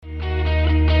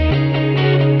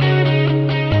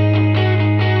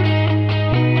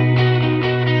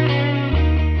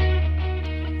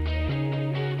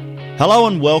Hello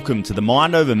and welcome to the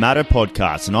Mind Over Matter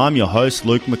podcast, and I'm your host,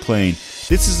 Luke McLean.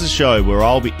 This is a show where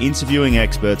I'll be interviewing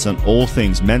experts on all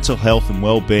things mental health and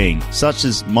well-being, such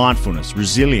as mindfulness,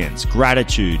 resilience,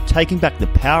 gratitude, taking back the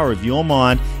power of your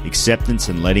mind, acceptance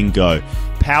and letting go.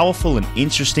 Powerful and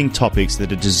interesting topics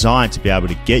that are designed to be able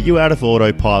to get you out of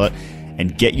autopilot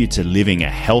and get you to living a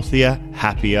healthier,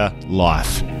 happier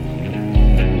life.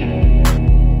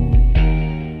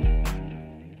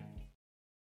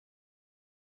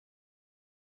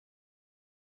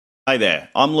 Hey there,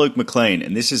 I'm Luke McLean,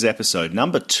 and this is episode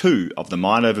number 2 of the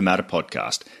Mind Over Matter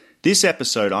podcast. This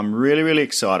episode, I'm really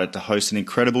excited to host an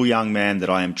incredible young man that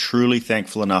I am truly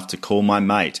thankful enough to call my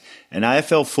mate, an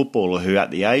AFL footballer who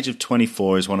at the age of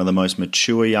 24 is one of the most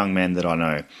mature young men that I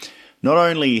know. Not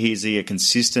only is he a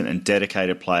consistent and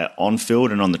dedicated player on field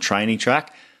and on the training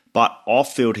track, but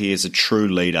off field he is a true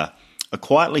leader. A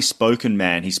quietly spoken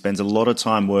man, he spends a lot of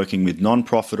time working with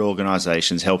non-profit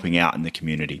organisations helping out in the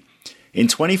community. In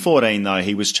 2014, though,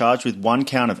 he was charged with 1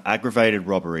 count of aggravated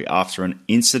robbery after an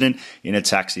incident in a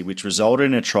taxi which resulted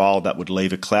in a trial that would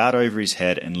leave a cloud over his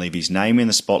head and leave his name in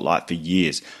the spotlight for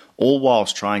years, all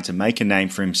whilst trying to make a name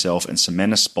for himself and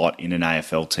cement a spot in an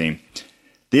AFL team.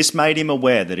 This made him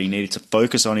aware that he needed to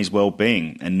focus on his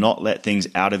well-being and not let things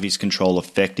out of his control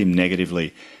affect him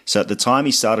negatively. So at the time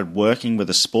he started working with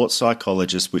a sports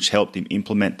psychologist which helped him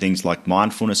implement things like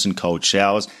mindfulness and cold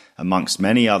showers, amongst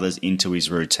many others, into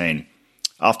his routine.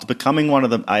 After becoming one of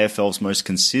the AFL's most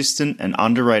consistent and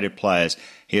underrated players,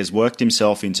 he has worked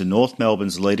himself into North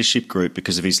Melbourne's leadership group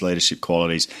because of his leadership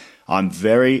qualities. I'm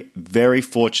very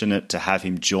fortunate to have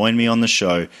him join me on the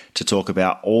show to talk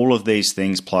about all of these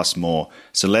things plus more.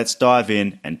 So let's dive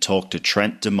in and talk to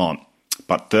Trent Dumont.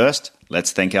 But first,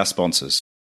 let's thank our sponsors.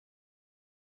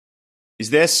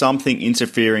 Is there something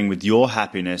interfering with your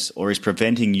happiness or is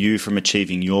preventing you from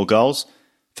achieving your goals?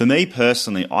 For me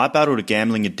personally, I battled a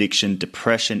gambling addiction,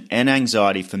 depression and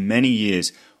anxiety for many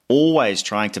years, always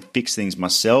trying to fix things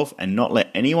myself and not let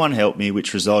anyone help me,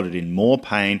 which resulted in more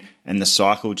pain and the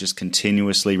cycle just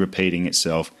continuously repeating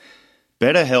itself.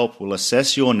 BetterHelp will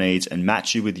assess your needs and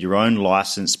match you with your own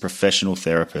licensed professional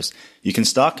therapist. You can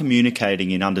start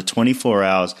communicating in under 24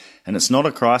 hours, and it's not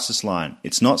a crisis line.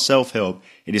 It's not self-help.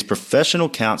 It is professional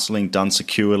counselling done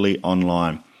securely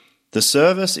online. The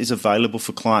service is available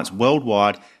for clients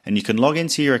worldwide, and you can log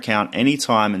into your account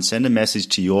anytime and send a message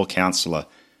to your counsellor.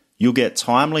 You'll get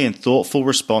timely and thoughtful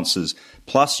responses,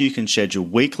 plus you can schedule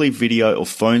weekly video or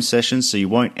phone sessions so you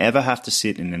won't ever have to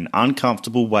sit in an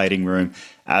uncomfortable waiting room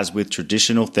as with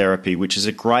traditional therapy, which is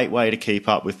a great way to keep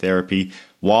up with therapy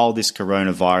while this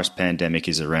coronavirus pandemic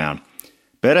is around.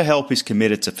 BetterHelp is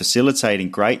committed to facilitating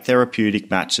great therapeutic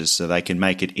matches so they can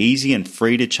make it easy and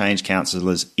free to change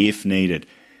counsellors if needed.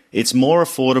 It's more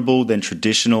affordable than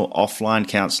traditional offline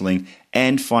counselling,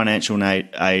 and financial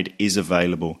aid is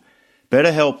available.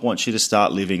 BetterHelp wants you to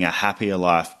start living a happier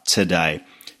life today.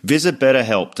 Visit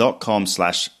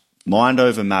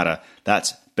betterhelp.com/mindovermatter.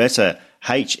 That's better,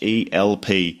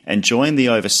 HELP, and join the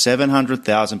over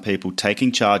 700,000 people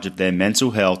taking charge of their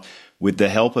mental health with the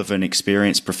help of an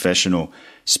experienced professional.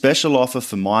 Special offer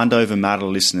for Mind Over Matter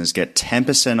listeners. Get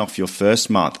 10% off your first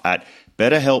month at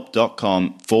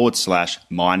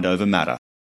betterhelp.com/mindovermatter.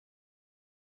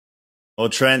 Well,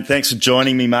 Trent, thanks for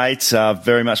joining me, mate. I've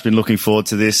very much been looking forward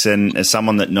to this, and as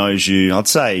someone that knows you, I'd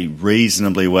say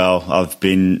reasonably well, I've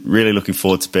been really looking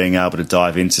forward to being able to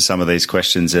dive into some of these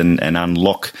questions and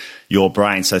unlock your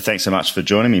brain. So thanks so much for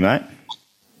joining me, mate.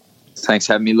 Thanks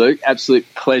for having me, Luke. Absolute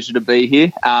pleasure to be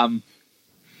here.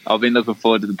 I've been looking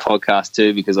forward to the podcast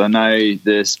too because I know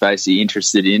the space that you're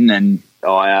interested in, and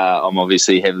I'm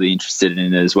obviously heavily interested in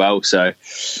it as well. So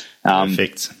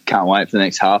perfect. Can't wait for the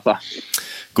next halfer.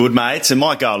 Good, mate. It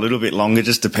might go a little bit longer,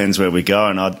 just depends where we go.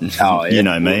 And you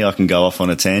know me, I can go off on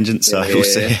a tangent, so we'll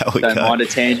see how we go. Don't mind a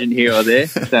tangent here or there.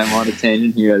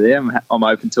 I'm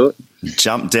open to it.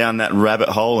 Jump down that rabbit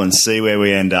hole and see where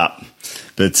we end up.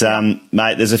 But,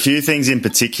 mate, there's a few things in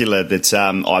particular that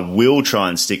I will try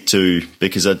and stick to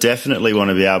because I definitely want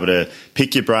to be able to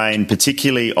pick your brain,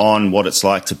 particularly on what it's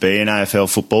like to be an AFL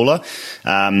footballer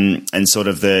and sort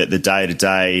of the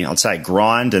day-to-day, I'd say,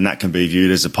 grind, and that can be viewed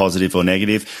as a positive or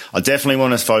negative. I definitely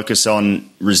want to focus on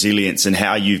resilience and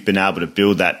how you've been able to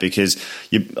build that because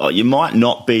you might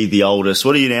not be the oldest.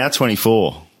 What are you now,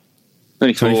 24?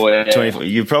 24. 24.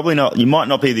 You're probably not. You might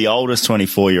not be the oldest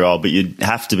 24-year-old, but you'd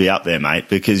have to be up there, mate,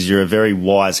 because you're a very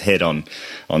wise head on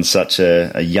such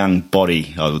a young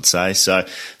body, I would say. So,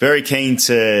 very keen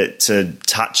to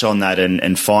touch on that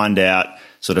and find out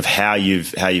sort of how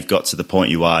you've got to the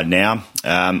point you are now.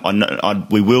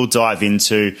 We will dive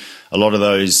into a lot of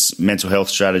those mental health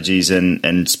strategies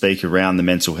and speak around the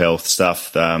mental health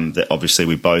stuff that obviously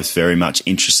we're both very much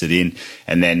interested in,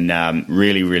 and then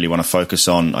really want to focus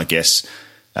on, I guess,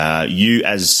 you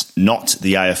as not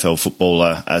the AFL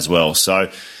footballer as well.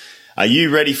 So are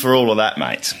you ready for all of that,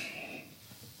 mate?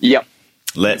 Yep.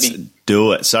 Let's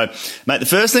do it. So, mate, the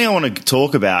first thing I want to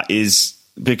talk about is,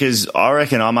 because I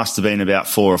reckon I must have been about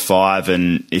 4 or 5,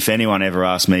 and if anyone ever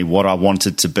asked me what I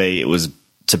wanted to be, it was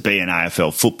to be an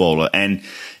AFL footballer. And,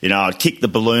 you know, I'd kick the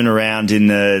balloon around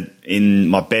in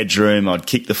my bedroom, I'd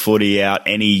kick the footy out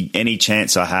any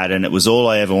chance I had, and it was all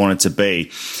I ever wanted to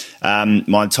be.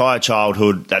 My entire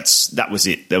childhood, that was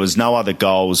it. There was no other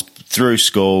goals through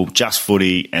school, just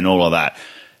footy and all of that.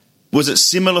 Was it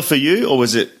similar for you, or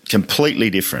was it completely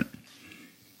different?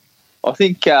 I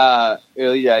think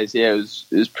early days, it was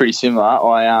pretty similar.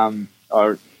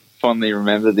 I fondly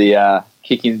remember the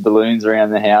kicking balloons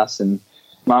around the house, and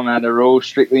Mum had a rule: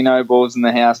 strictly no balls in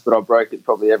the house, but I broke it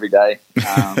probably every day.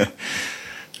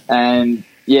 And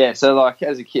yeah, so like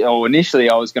as a kid, initially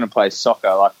I was going to play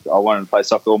soccer. Like I wanted to play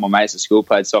soccer. All my mates at school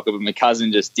played soccer, but my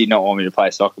cousin just did not want me to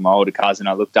play soccer. My older cousin,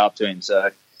 I looked up to him, so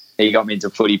he got me into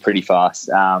footy pretty fast.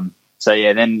 So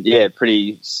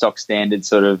pretty stock standard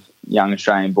sort of young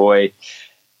Australian boy.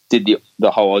 Did the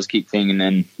whole Auskick thing, and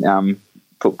then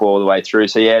put ball all the way through.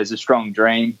 So yeah, it was a strong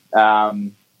dream.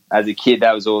 As a kid,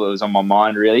 that was all that was on my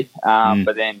mind, really.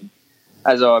 But then,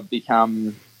 as I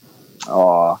become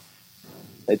a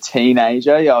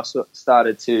teenager, I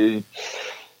started to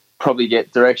probably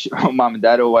get direction. Mum and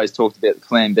Dad always talked about the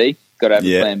Plan B. Got to have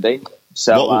a Plan B.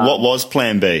 So what was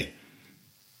Plan B?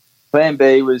 Plan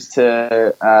B was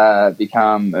to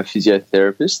become a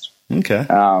physiotherapist. Okay.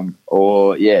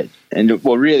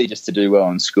 Really just to do well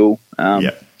in school.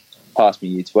 Passed me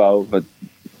year 12, but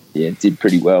did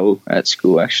pretty well at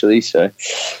school actually. So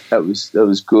that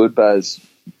was good. But there's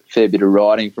a fair bit of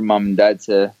writing from Mum and Dad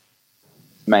to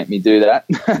make me do that.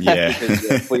 Yeah.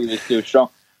 Because footy was still strong.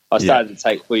 I started to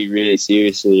take footy really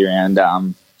seriously around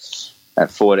at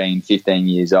 14, 15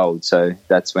 years old. So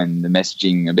that's when the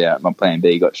messaging about my Plan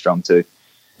B got strong too.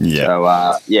 Yeah. So,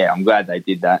 I'm glad they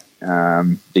did that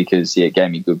because, it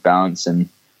gave me good balance. And,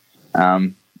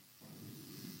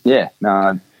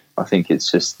 I think it's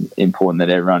just important that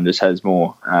everyone just has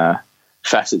more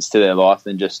facets to their life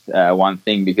than just one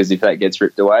thing, because if that gets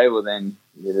ripped away, well, then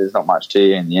there's not much to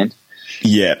you in the end.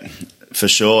 Yeah, for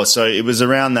sure. So it was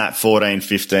around that 14,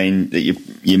 15 that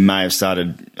you may have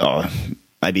started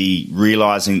maybe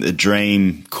realising that the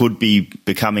dream could be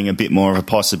becoming a bit more of a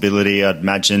possibility. I'd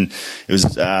imagine it was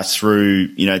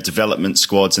through, development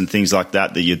squads and things like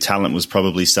that your talent was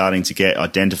probably starting to get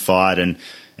identified, and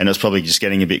it was probably just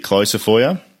getting a bit closer for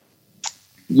you.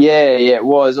 Yeah, it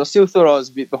was. I still thought I was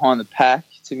a bit behind the pack,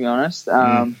 to be honest.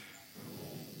 There's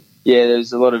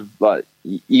a lot of, like,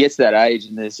 you get to that age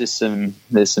and there's some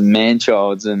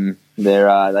man-childs, and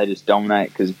they just dominate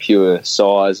because of pure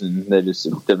size, and they're just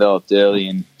developed early.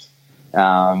 And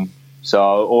so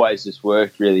I always just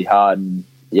worked really hard and,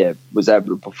 was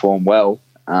able to perform well.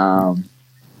 I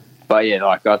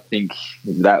think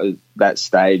that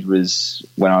stage was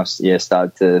when I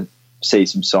started to see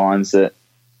some signs that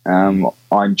I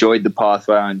enjoyed the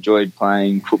pathway. I enjoyed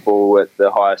playing football at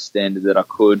the highest standard that I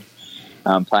could,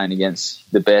 playing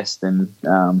against the best, and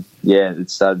it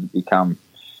started to become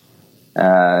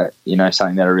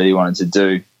something that I really wanted to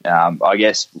do. I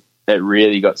guess it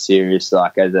really got serious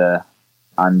like as a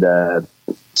under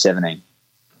 17,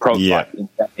 probably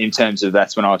in terms of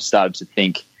that's when I started to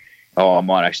think, I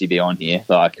might actually be on here.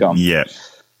 Like I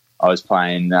was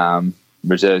playing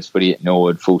reserves footy at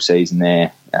Norwood, full season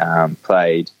there.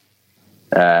 Played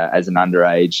as an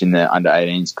underage in the under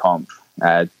 18s comp.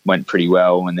 Went pretty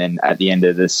well, and then at the end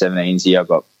of the 17s year, I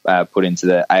got put into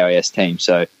the AIS team.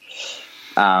 So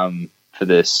for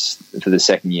the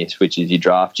second year, which is your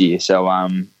draft year. So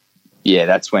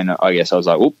that's when I guess I was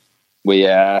like, we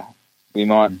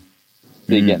might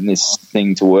be getting this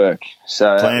thing to work.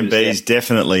 So Plan B is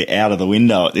definitely out of the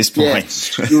window at this point.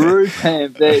 Yeah, screw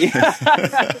Plan B.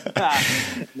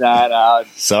 No.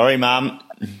 Sorry, Mum.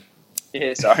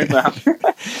 Yeah, sorry, Mum.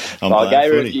 I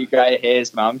gave her a few grey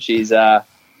hairs, Mum. She's, I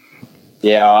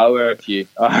owe her a few.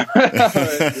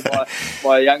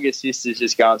 My youngest sister's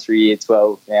just going through year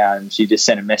 12 now, and she just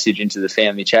sent a message into the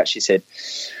family chat. She said,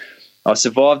 I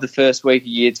survived the first week of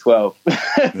year 12.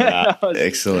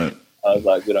 Excellent. I was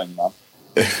like, good on you, Mum.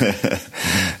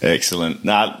 Excellent.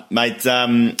 Nah, mate,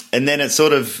 and then it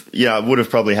sort of, it would have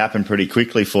probably happened pretty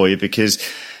quickly for you, because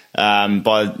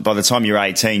By the time you're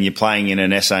 18, you're playing in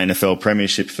an SANFL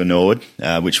premiership for Nord,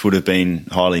 which would have been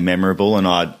highly memorable. And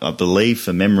I believe,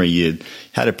 for memory, you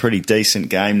had a pretty decent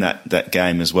game that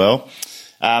game as well.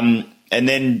 And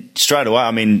then straight away,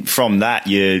 I mean, from that,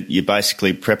 you're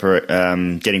basically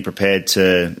getting prepared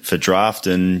for draft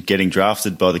and getting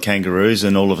drafted by the Kangaroos,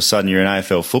 and all of a sudden you're an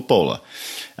AFL footballer.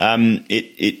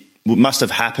 It must have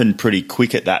happened pretty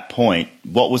quick at that point.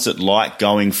 What was it like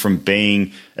going from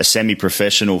being a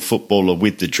semi-professional footballer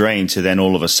with the dream to then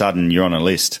all of a sudden you're on a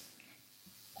list?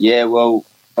 Yeah, well,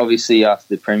 obviously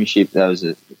after the premiership, that was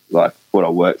like what I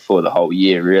worked for the whole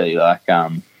year, really. Like,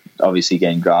 obviously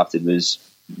getting drafted was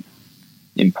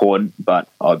important, but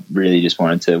I really just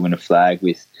wanted to win a flag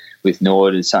with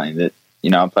Nord. Is something that,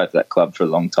 I played for that club for a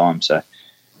long time, so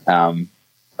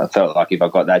I felt like if I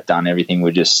got that done, everything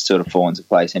would just sort of fall into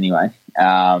place anyway.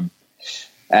 And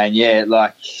yeah,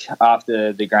 like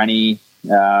after the granny,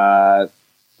 I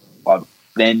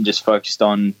then just focused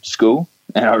on school,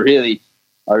 and I really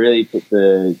put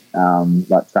the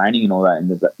like training and all that in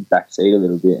the back seat a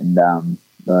little bit, and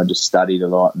I just studied a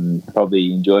lot and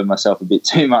probably enjoyed myself a bit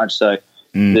too much. So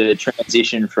the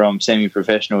transition from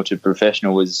semi-professional to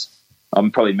professional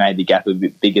probably made the gap a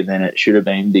bit bigger than it should have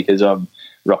been, because I'm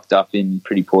rocked up in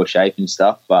pretty poor shape and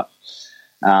stuff. But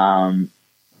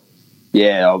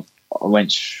yeah, I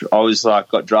was like,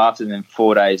 got drafted, and then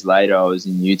 4 days later I was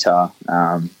in Utah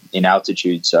in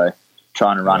altitude. So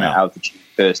trying to run at altitude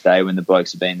first day when the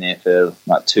blokes had been there for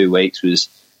like 2 weeks was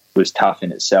tough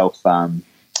in itself. But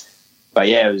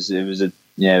yeah, it was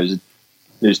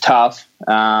tough.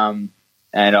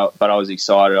 But I was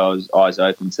excited. I was eyes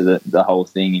open to the whole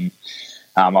thing,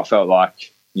 and I felt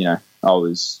like I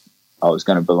was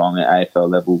going to belong at AFL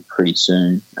level pretty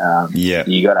soon. I think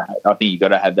you got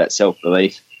to have that self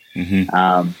belief.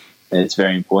 Mm-hmm. It's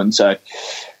very important. So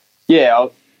yeah,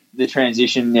 the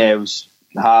transition it was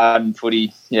hard, and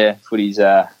footy's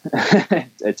a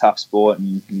tough sport,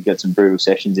 and you get some brutal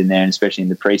sessions in there, and especially in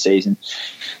the pre-season,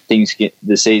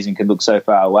 the season can look so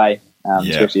far away,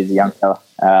 especially as a young fella.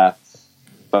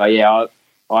 But yeah,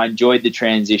 I enjoyed the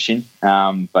transition.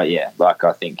 But yeah, like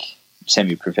I think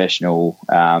semi-professional,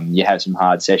 you have some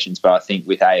hard sessions, but I think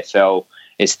with AFL,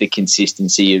 it's the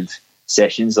consistency of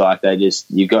sessions. Like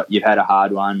you've had a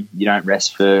hard one, you don't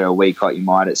rest for a week like you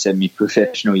might at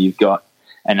semi-professional. You've got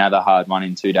another hard one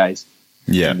in 2 days.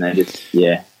 Yeah, and I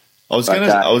was going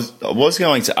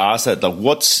to ask that. Like,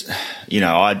 what's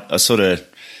I sort of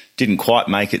didn't quite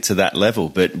make it to that level,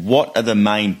 but what are the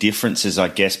main differences, I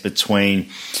guess, between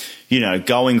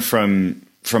going from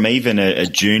even a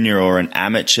junior or an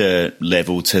amateur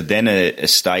level to then a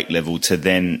state level to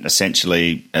then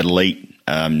essentially elite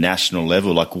national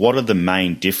level? Like, what are the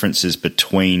main differences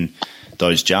between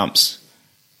those jumps?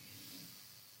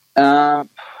 Yeah,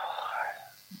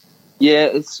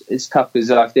 it's tough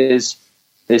because like there's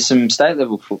some state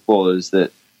level footballers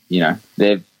that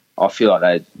I feel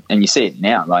like and you see it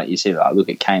now. Like you see, like look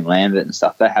at Kane Lambert and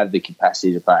stuff. They have the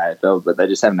capacity to play AFL, but they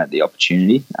just haven't had the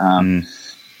opportunity.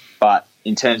 But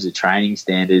in terms of training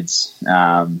standards,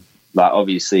 like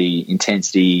obviously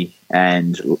intensity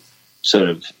and sort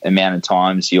of amount of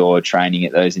times you're training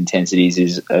at those intensities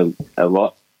is a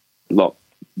lot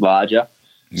larger.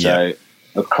 Yeah. So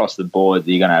across the board,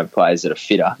 you're going to have players that are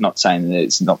fitter. Not saying that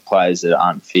it's not players that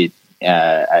aren't fit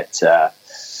at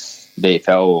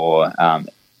VFL or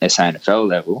SANFL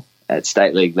level, at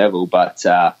state league level, but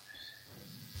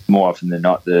more often than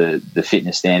not, the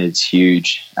fitness standard's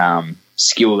huge.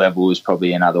 Skill level is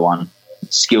probably another one.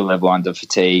 Skill level under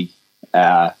fatigue.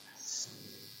 And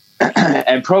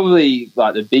probably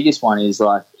like the biggest one is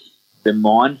like the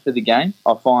mind for the game.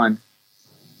 I find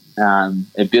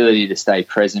ability to stay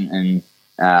present and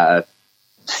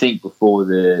think before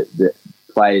the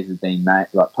players have been made.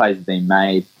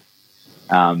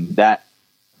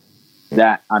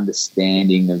 That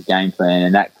understanding of game plan,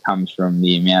 and that comes from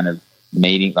the amount of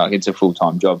meeting. Like it's a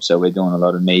full-time job, so we're doing a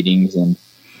lot of meetings and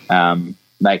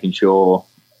making sure,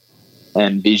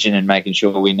 and vision, and making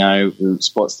sure we know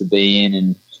spots to be in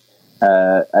and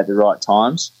at the right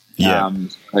times. Yeah.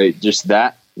 So just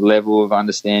that level of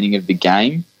understanding of the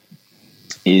game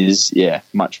is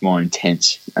much more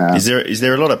intense. Is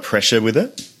there a lot of pressure with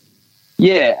it?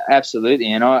 Yeah,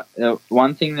 absolutely. And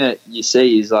one thing that you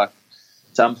see is like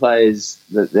some players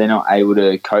that they're not able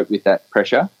to cope with that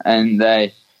pressure, and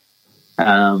they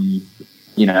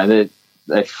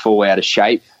fall out of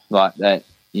shape like that.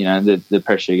 The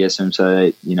pressure gets them,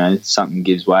 so something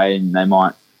gives way, and they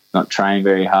might not train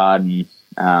very hard. And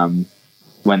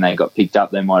when they got picked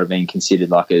up, they might have been considered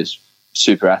like a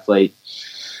super athlete.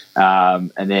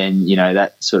 And then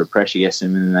that sort of pressure gets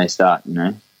them, and then they start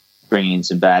bringing in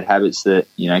some bad habits that,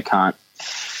 can't,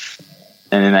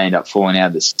 and then they end up falling out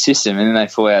of the system. And then they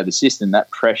fall out of the system,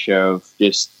 that pressure of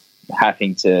just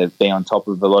having to be on top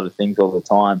of a lot of things all the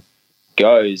time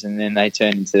goes, and then they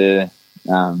turn into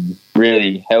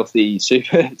really healthy,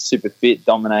 super fit,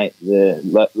 dominate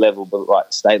the level, but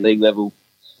like state league level.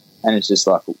 And it's just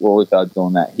like, well, if I was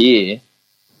doing that here,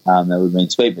 that would have been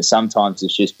sweet. But sometimes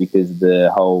it's just because of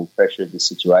the whole pressure of the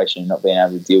situation, not being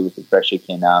able to deal with the pressure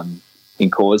can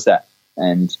cause that.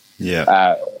 And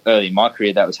early in my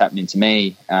career, that was happening to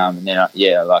me. And then, I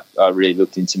really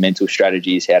looked into mental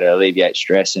strategies, how to alleviate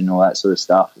stress and all that sort of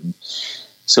stuff. And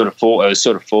it was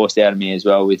sort of forced out of me as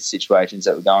well with situations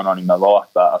that were going on in my life.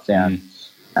 But I found,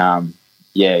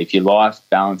 if your life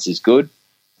balance is good,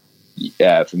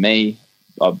 for me,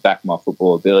 I back my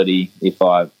football ability if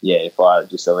I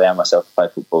just allow myself to play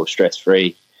football stress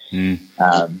free,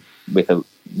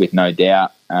 with no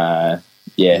doubt.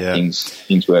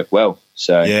 Things work well.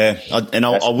 So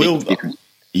I will.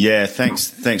 Yeah,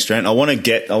 thanks, Trent. I want to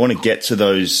get to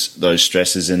those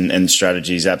stresses and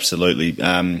strategies. Absolutely.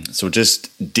 So we'll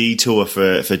just detour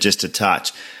for just a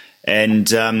touch,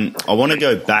 and I want to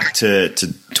go back to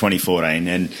 2014.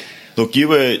 And look, you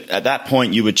were at that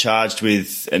point. You were charged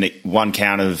with one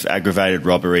count of aggravated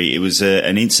robbery. It was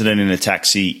an incident in a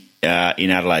taxi in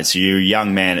Adelaide. So you're a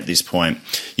young man at this point.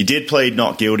 You did plead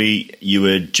not guilty. You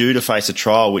were due to face a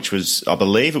trial, which was, I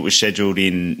believe, it was scheduled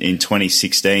in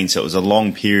 2016. So it was a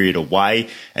long period away,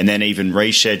 and then even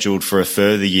rescheduled for a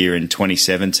further year in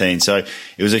 2017. So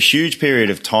it was a huge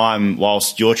period of time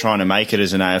whilst you're trying to make it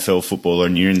as an AFL footballer,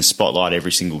 and you're in the spotlight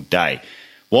every single day.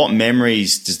 What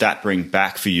memories does that bring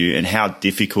back for you, and how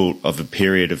difficult of a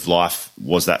period of life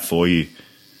was that for you?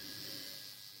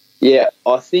 Yeah,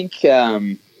 I think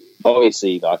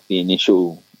obviously, like, the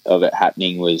initial of it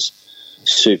happening was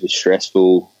super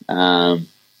stressful, and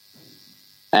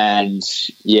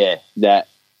that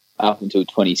up until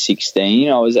 2016,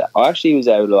 I actually was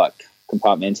able to like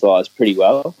compartmentalise pretty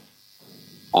well.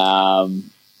 But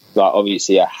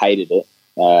obviously, I hated it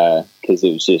because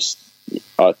it was just,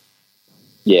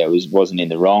 wasn't in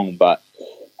the wrong, but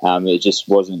it just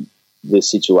wasn't. The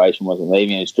situation wasn't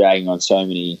leaving. It was dragging on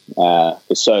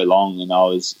for so long, and I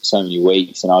was so many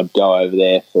weeks, and I'd go over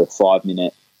there for a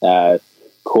 5-minute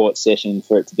court session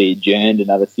for it to be adjourned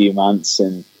another few months.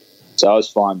 And so I was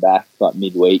flying back like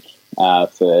midweek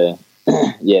for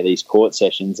these court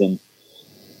sessions, and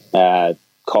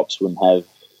cops wouldn't have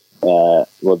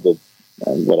the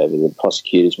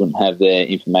prosecutors wouldn't have their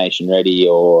information ready,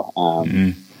 or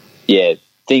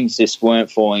things just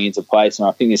weren't falling into place. And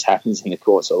I think this happens in the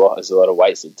courts a lot. There's a lot of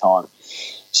wasted time.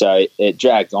 So it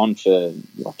dragged on for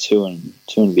like two and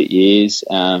a bit years.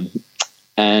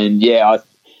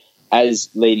 As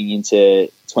leading into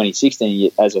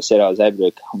 2016, as I said, I was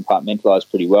able to compartmentalise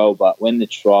pretty well. But when the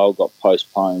trial got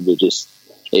postponed,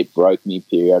 it broke me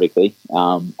periodically.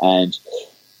 And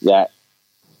that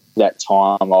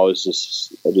time I was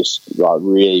just like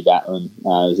really battling.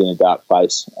 I was in a dark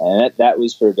place, and that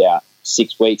was for about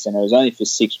 6 weeks, and it was only for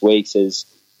 6 weeks as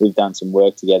we've done some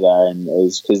work together. And it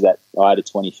was because that I had a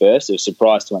 21st, it was a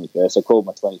surprise 21st. I called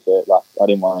my 21st, like, I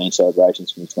didn't want any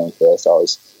celebrations for my 21st.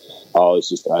 I was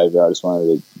just over. I just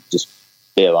wanted to just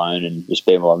be alone and just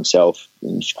be by myself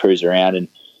and just cruise around and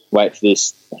wait for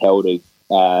this hell to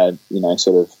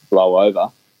sort of blow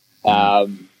over.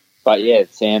 But yeah,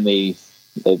 family,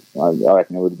 I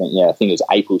reckon it would have been, I think it was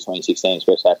April 2016 it's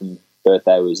supposed to happen.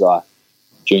 Birthday was like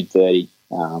June 30.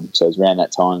 So it was around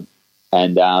that time.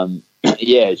 And,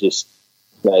 just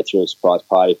they threw a surprise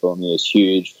party for me. It was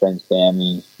huge, friends,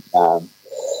 family.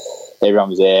 Everyone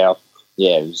was there.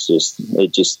 It just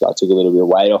I took a little bit of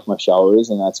weight off my shoulders,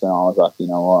 and that's when I was like, you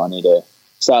know what, I need to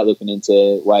start looking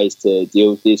into ways to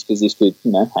deal with this, because this could,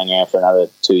 hang out for another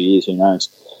 2 years, who knows.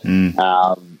 And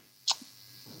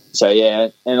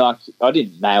like, I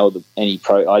didn't nail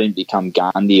I didn't become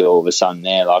Gandhi all of a sudden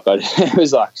there. Like, it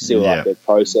was like still like a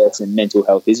process, and mental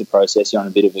health is a process. You're on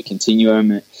a bit of a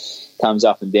continuum. It comes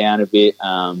up and down a bit.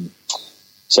 But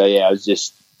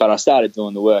I started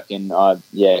doing the work, and I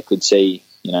could see,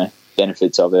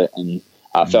 benefits of it, and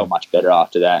I felt much better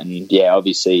after that. And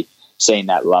obviously seeing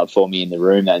that love for me in the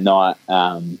room that night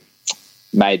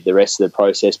made the rest of the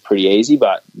process pretty easy,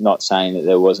 but not saying that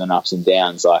there wasn't ups and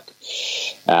downs. Like,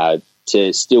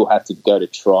 to still have to go to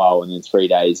trial and then 3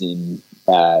 days in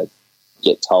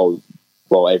get told,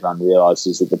 well, everyone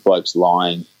realises that the bloke's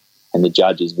lying, and the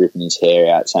judge is ripping his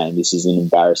hair out saying this is an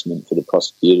embarrassment for the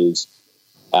prosecutors,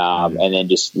 and then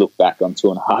just look back on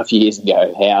 2.5 years and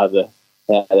go, how the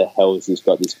hell has this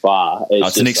got this far?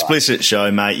 It's an explicit show,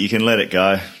 mate. You can let it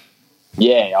go.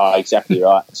 Yeah, exactly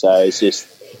right. So it's just,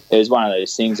 it was one of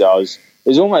those things. It was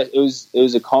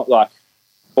like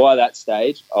by that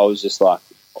stage, I was just like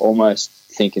almost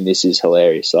thinking this is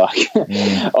hilarious. Like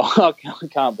I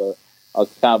can't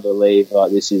believe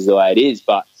like this is the way it is,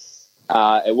 but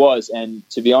it was. And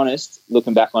to be honest,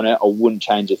 looking back on it, I wouldn't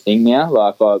change a thing now.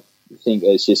 Like I think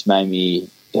it's just made me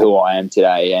who I am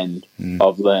today, and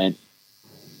I've learned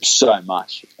so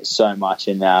much,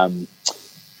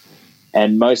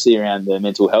 and mostly around the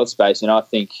mental health space. And I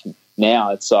think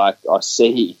now it's like I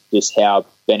see just how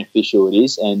beneficial it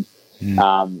is, and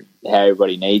how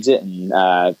everybody needs it. And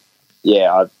I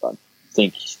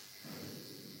think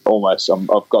almost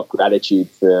I've got gratitude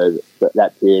for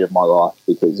that period of my life,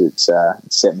 because it's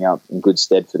set me up in good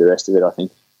stead for the rest of it, I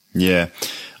think. Yeah,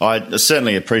 I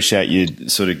certainly appreciate you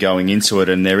sort of going into it,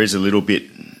 and there is a little bit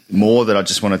more that I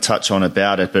just want to touch on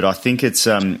about it. But I think it's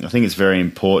very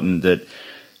important that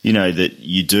that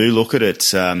you do look at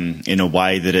it in a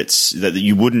way that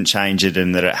you wouldn't change it,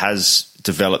 and that it has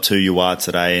developed who you are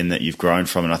today, and that you've grown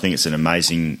from. And I think it's an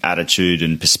amazing attitude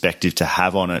and perspective to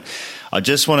have on it. I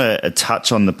just want to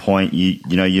touch on the point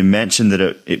you mentioned that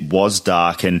it was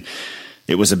dark, and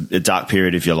it was a dark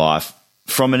period of your life.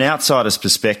 From an outsider's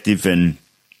perspective, and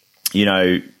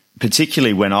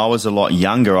particularly when I was a lot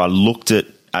younger, I looked at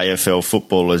AFL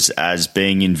footballers as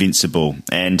being invincible,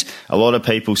 and a lot of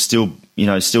people still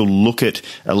look at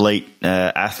elite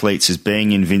athletes as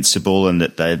being invincible, and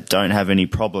that they don't have any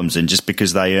problems. And just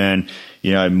because they earn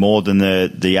more than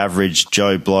the average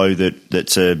Joe Blow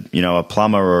that's a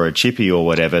plumber or a chippy or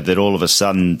whatever, that all of a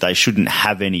sudden they shouldn't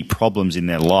have any problems in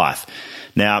their life.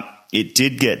 Now, it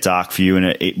did get dark for you, and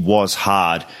it was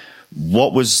hard.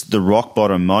 What was the rock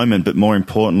bottom moment? But more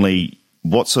importantly,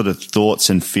 what sort of thoughts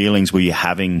and feelings were you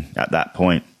having at that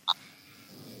point?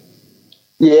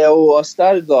 Yeah, well, I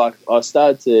started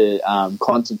to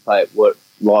contemplate what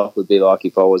life would be like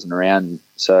if I wasn't around.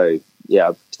 So,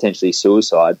 yeah, potentially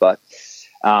suicide, but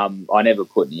I never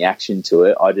put any action to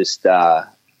it. I just that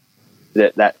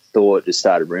thought just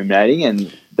started ruminating, and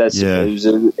it was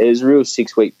a real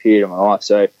 6-week period of my life.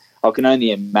 So I can only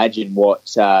imagine what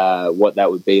that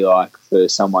would be like for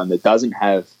someone that doesn't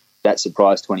have that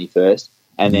surprise 21st,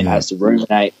 and then has to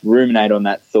ruminate on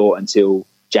that thought until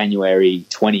January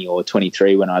 20 or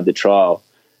 23 when I had the trial.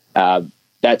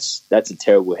 That's a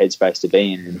terrible headspace to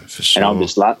be in, sure. And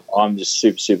I'm just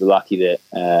super, super lucky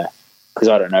that because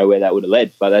I don't know where that would have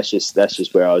led, but that's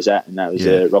just where I was at, and that was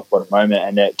a rock bottom moment.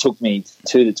 And it took me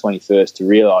to the 21st to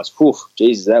realise,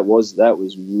 Jesus, that was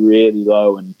really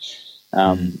low, and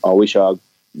I wish I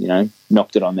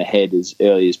knocked it on the head as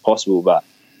early as possible, but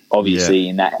obviously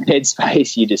in that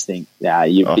headspace you just think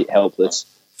you're a bit helpless.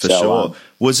 For sure.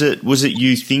 Was it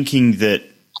you thinking that,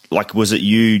 like, was it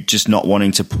you just not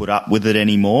wanting to put up with it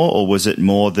anymore, or was it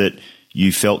more that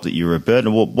you felt that you were a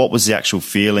burden? What was the actual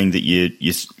feeling that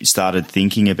you started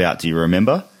thinking about? Do you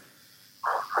remember?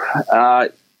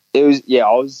 It was I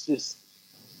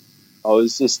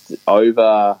was just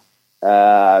over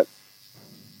the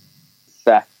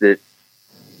fact that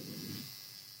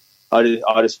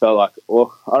I just felt like,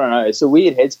 I don't know, it's a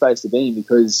weird headspace to be in,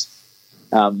 because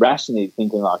rationally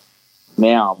thinking, like,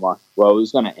 now I'm like, well, it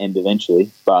was going to end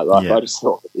eventually, but I just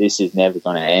thought this is never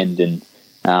going to end, and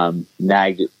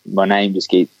my name just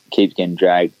keeps getting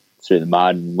dragged through the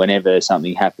mud, and whenever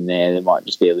something happened there might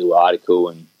just be a little article,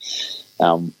 and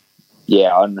I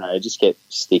don't know, it just kept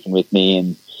sticking with me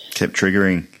and kept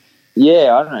triggering.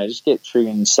 Yeah, I don't know, just kept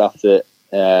triggering stuff that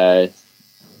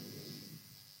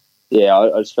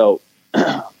I just felt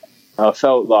I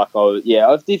felt like I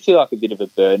did feel like a bit of a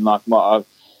burden. Like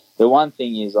the one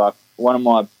thing is, like, one of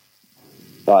my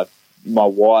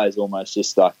why is almost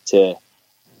just like to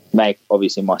make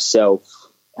obviously myself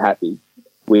happy,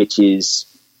 which is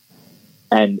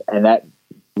and that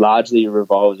largely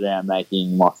revolves around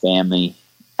making my family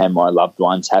and my loved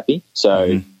ones happy.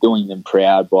 So doing them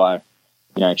proud by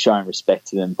showing respect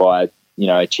to them by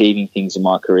achieving things in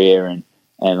my career and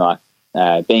like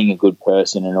being a good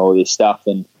person and all this stuff.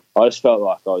 And I just felt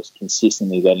like I was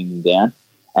consistently letting them down.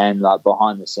 And like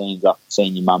behind the scenes, I've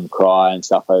seen your mum cry and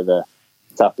stuff over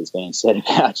stuff that's being said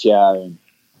about you. And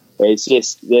it's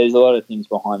just, there's a lot of things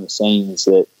behind the scenes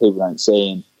that people don't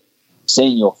see. And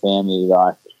seeing your family,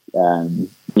 like,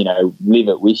 live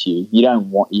it with you, you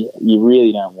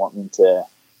really don't want them to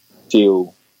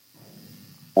feel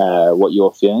what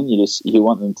you're feeling. You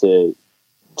want them to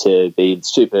be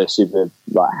super, super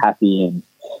like happy, and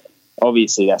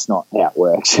obviously that's not how it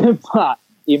works. But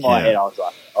in my head, I was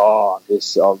like, I've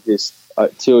just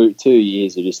 2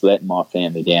 years of just letting my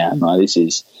family down. Like, this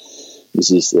is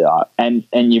and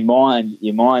your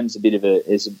mind's a bit of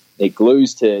it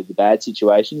glues to the bad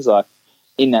situations. Like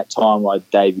in that time, I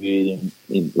debuted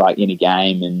in a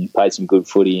game and played some good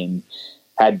footy and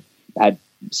had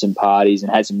some parties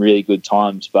and had some really good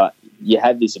times. But you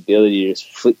have this ability to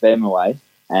just flip them away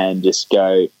and just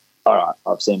go, all right,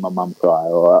 I've seen my mum cry,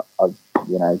 or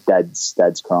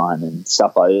dad's crying and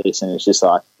stuff like this, and it's just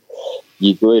like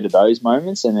you glue to those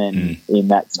moments, and then in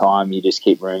that time you just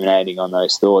keep ruminating on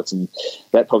those thoughts, and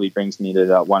that probably brings me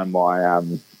to one of my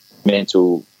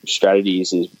mental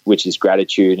strategies, which is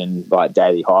gratitude and like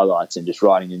daily highlights and just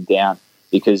writing them down,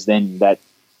 because then that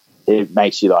it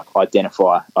makes you like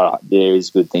identify, all right, there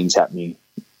is good things happening,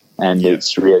 and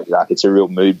it's really like it's a real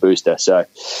mood booster. So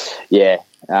yeah.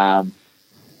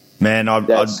 Man,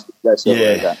 that's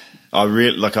yeah. I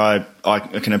really I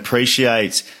can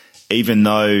appreciate, even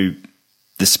though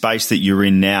the space that you're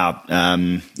in now,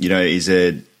 is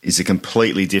a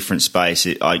completely different space.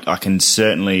 I can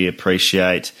certainly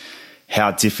appreciate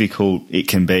how difficult it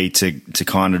can be to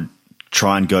kind of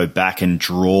try and go back and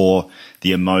draw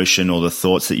the emotion or the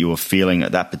thoughts that you were feeling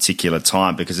at that particular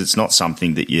time, because it's not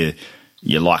something that you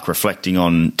like reflecting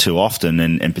on too often,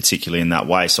 and particularly in that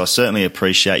way. So I certainly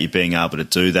appreciate you being able to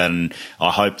do that, and I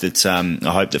hope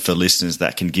that for listeners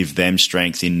that can give them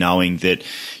strength in knowing that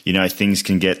things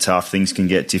can get tough, things can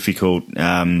get difficult.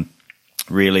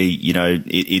 Really,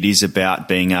 it is about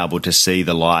being able to see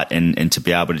the light and to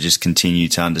be able to just continue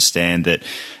to understand that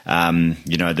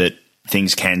that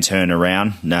things can turn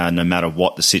around no matter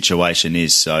what the situation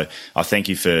is. So I thank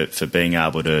you for being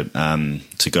able to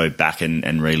go back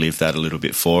and relive that a little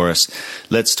bit for us.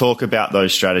 Let's talk about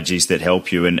those strategies that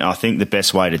help you. And I think the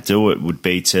best way to do it would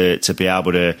be to be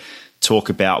able to talk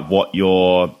about what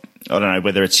your, I don't know,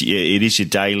 whether it is your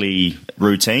daily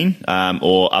routine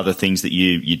or other things that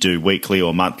you do weekly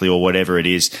or monthly or whatever it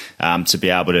is, to be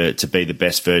able to be the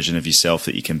best version of yourself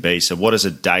that you can be. So what does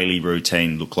a daily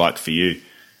routine look like for you?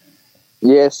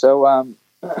 Yeah, so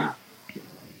got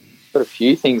a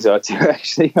few things I do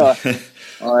actually.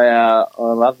 I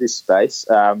love this space.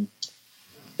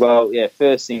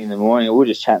 First thing in the morning, we were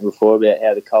just chatting before about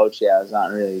how the cold showers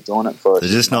aren't really doing it for us.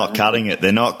 They're just not cutting it.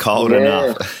 They're not cold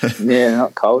enough. Yeah,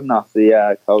 not cold enough,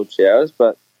 the cold showers.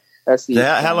 But that's the.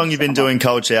 How long have you been doing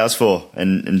cold showers for?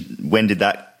 And when did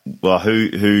that? Well,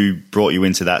 who brought you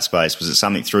into that space? Was it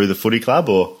something through the footy club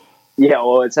or? Yeah,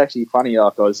 well, it's actually funny.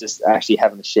 Like I was just actually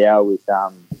having a shower with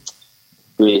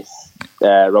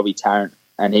Robbie Tarrant,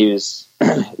 and he was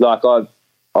like, I've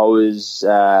always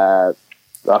struggled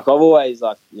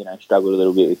a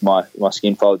little bit with my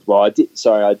skin folds. Well, I did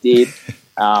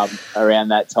around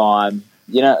that time.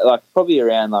 Probably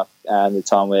around the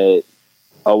time where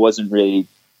I wasn't really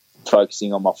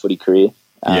focusing on my footy career.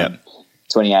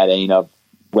 2018,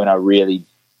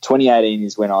 2018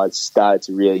 is when I started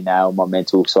to really nail my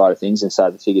mental side of things and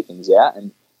started to figure things out.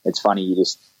 And it's funny, you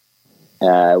just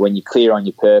when you're clear on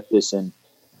your purpose and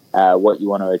what you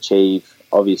want to achieve,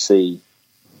 obviously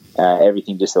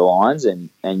everything just aligns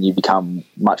and you become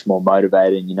much more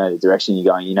motivated, and you know the direction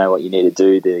you're going, you know what you need to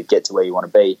do to get to where you want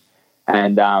to be.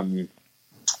 And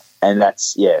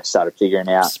that's, started figuring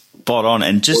out. Spot on.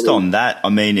 And just on that, I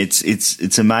mean,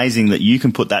 it's amazing that you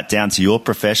can put that down to your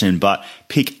profession, but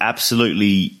pick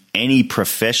absolutely any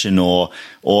profession or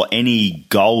any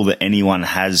goal that anyone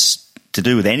has to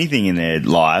do with anything in their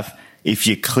life. If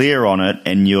you're clear on it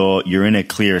and you're in a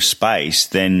clear space,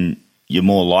 then you're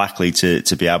more likely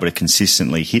to be able to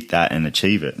consistently hit that and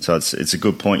achieve it. So it's a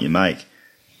good point you make.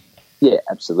 Yeah,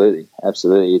 absolutely. It's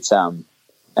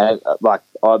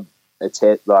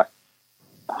it's like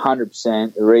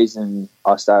 100%. The reason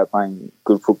I started playing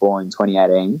good football in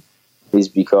 2018 is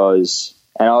because,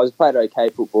 and I was played okay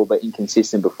football, but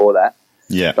inconsistent before that.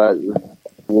 Yeah. But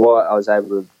what I was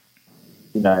able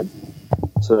to,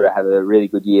 sort of have a really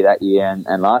good year that year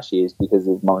and last year is because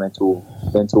of my mental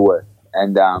work.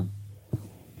 And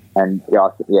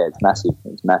it's massive.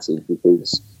 It's massive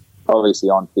because obviously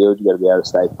on field you got to be able to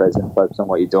stay present, focus on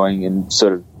what you're doing, and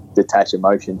sort of detach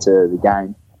emotion to the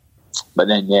game. But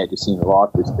then, just in your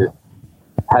life, just to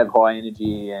have high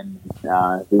energy and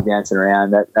be bouncing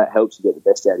around, that helps you get the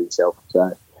best out of yourself.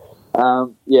 So, I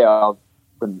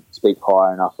couldn't speak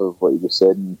high enough of what you just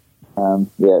said, and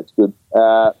it's good.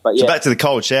 So back to the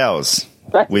cold showers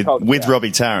with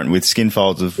Robbie Tarrant with skin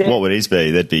folds of what would his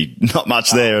be? There'd be not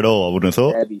much there at all, I wouldn't have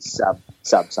thought. That'd be sub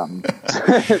something.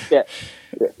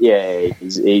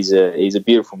 He's a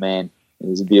beautiful man.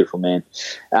 He's a beautiful man.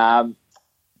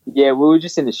 We were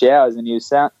just in the showers, and he was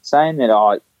saying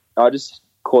that I just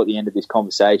caught the end of this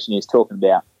conversation. He was talking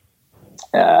about,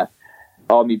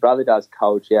 my brother does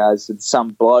cold showers. And some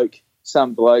bloke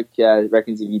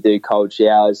reckons if you do cold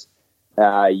showers,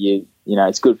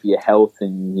 it's good for your health,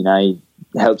 and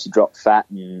helps you drop fat,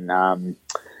 and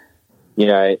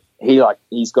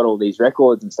he's got all these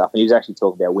records and stuff. And he was actually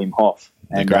talking about Wim Hof,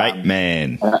 the great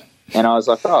man. And I was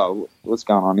like, oh, what's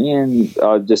going on here? And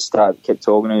I just kept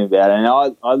talking to him about it. And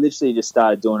I literally just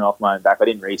started doing it off my own back. I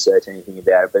didn't research anything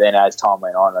about it. But then as time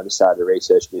went on, I just started to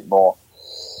research a bit more.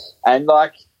 And,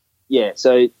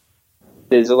 so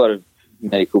there's a lot of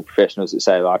medical professionals that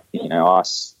say,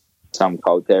 some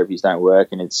cold therapies don't work,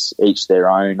 and it's each their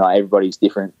own. Like, everybody's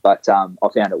different. But I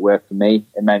found it worked for me.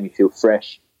 It made me feel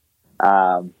fresh.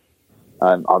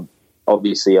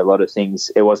 Obviously, a lot of things,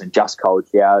 it wasn't just cold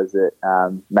showers that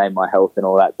made my health and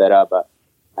all that better, but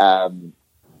I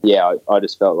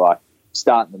just felt like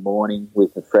starting the morning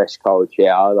with a fresh cold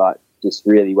shower, just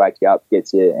really wake you up,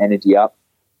 gets your energy up.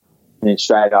 And then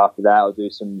straight after that, I'll do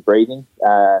some breathing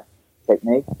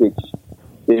techniques, which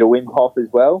did a Wim Hof as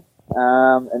well,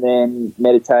 and then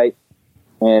meditate,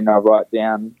 and I write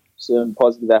down some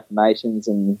positive affirmations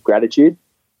and gratitude.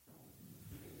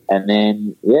 And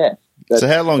then, so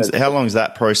how long's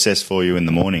that process for you in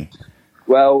the morning?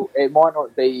 Well, it might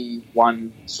not be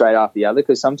one straight after the other,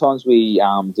 because sometimes we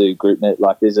do group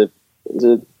there's a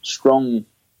strong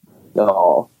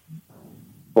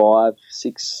 5,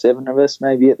 6, 7 of us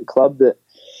maybe at the club that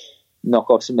knock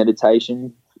off some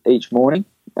meditation each morning.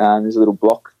 There's a little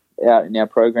block out in our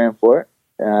program for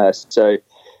it. So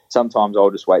sometimes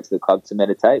I'll just wait to the club to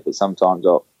meditate, but sometimes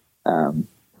I'll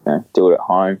do it at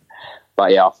home.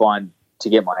 But I find to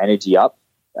get my energy up,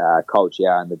 cold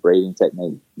shower and the breathing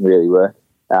technique really work.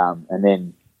 And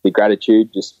then the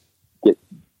gratitude, just get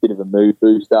a bit of a mood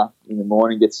booster in the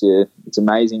morning. It's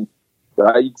amazing.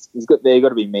 But they've got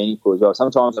to be meaningful as well.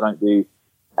 Sometimes I don't do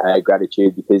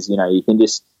gratitude because, you can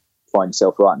just find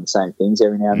yourself writing the same things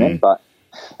every now and then. But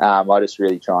I just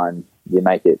really try and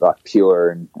make it pure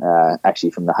and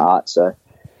actually from the heart. So,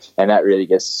 and that really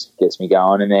gets me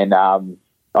going. And then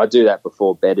I do that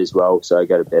before bed as well. So I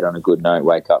go to bed on a good note,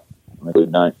 wake up on a good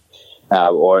note,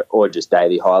 or just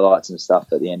daily highlights and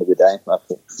stuff at the end of the day. What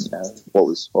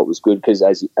was good, because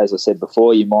as I said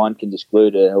before, your mind can just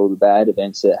glue to all the bad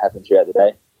events that happen throughout the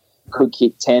day. Could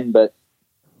kick 10, but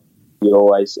you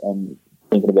always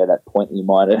thinking about that point that you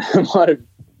might have,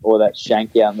 or that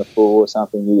shank out on the floor or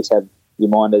something. You just have, your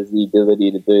mind has the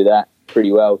ability to do that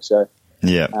pretty well. So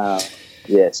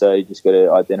so you just got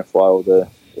to identify all the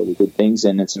good things,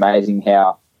 and it's amazing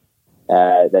how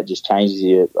that just changes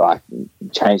your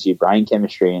brain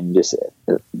chemistry, and just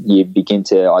you begin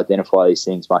to identify these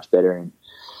things much better in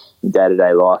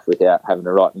day-to-day life without having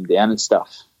to write them down and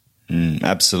stuff.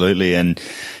 Absolutely, and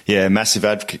massive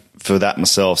advocate for that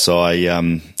myself. So I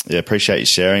appreciate you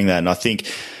sharing that. And I think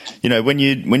when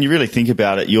you really think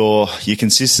about it, your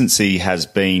consistency has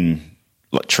been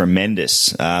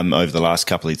tremendous over the last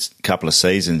couple of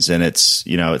seasons, and it's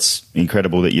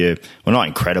incredible that not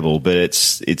incredible, but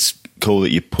it's cool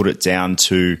that you put it down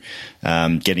to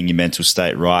getting your mental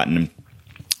state right. And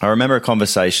I remember a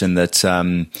conversation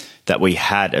that we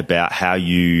had about how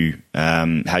you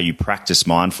practice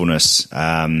mindfulness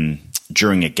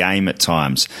during a game at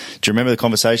times. Do you remember the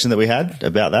conversation that we had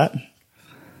about that?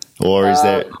 Or is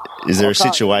there a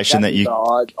situation that you?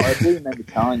 I do remember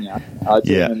telling you.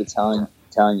 Remember telling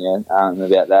you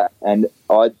about that, and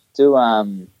I do.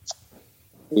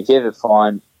 If I ever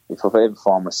find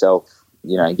myself,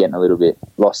 getting a little bit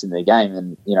lost in the game,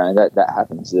 and that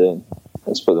happens.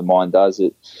 That's what the mind does.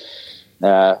 It.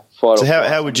 So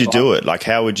how would you do it?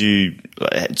 How would you?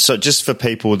 So just for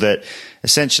people that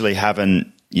essentially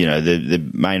haven't, they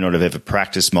may not have ever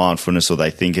practiced mindfulness, or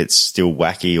they think it's still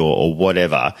wacky or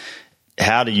whatever.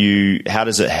 How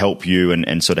does it help you,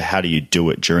 and sort of how do you do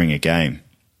it during a game?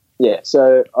 Yeah,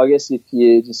 so I guess if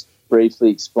you just briefly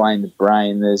explain the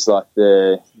brain, there's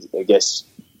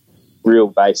real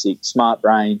basic smart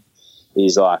brain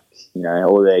is all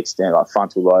the extent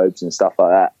frontal lobes and stuff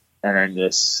like that. And then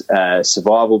this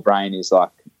survival brain is the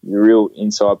real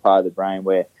inside part of the brain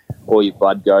where all your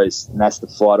blood goes, and that's the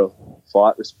fight or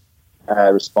flight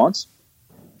response.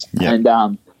 Yeah.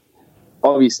 And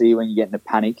obviously when you get in a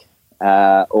panic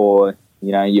or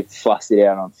you're flustered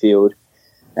out on field,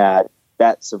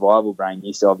 that survival brain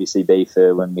used to obviously be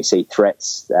for when we see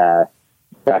threats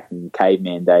back in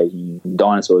caveman days and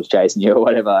dinosaurs chasing you or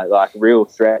whatever, real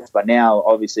threats. But now,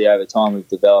 obviously, over time we've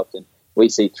developed and we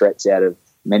see threats out of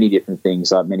many different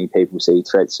things. Many people see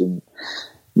threats and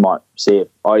might see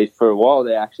it. For a while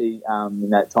there, actually, in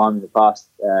that time in the past,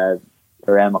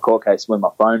 around my court case, when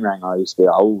my phone rang, I used to be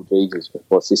like, oh, Jesus,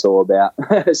 what's this all about?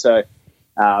 So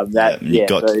got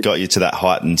you to that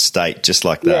heightened state just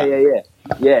like that.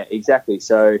 Yeah, exactly.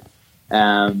 So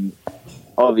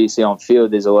obviously on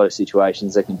field, there's a lot of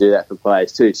situations that can do that for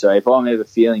players too. So if I'm ever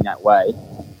feeling that way,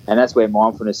 and that's where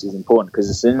mindfulness is important, because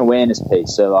it's an awareness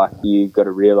piece. So like you've got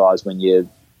to realise when your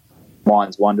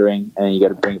mind's wandering, and you got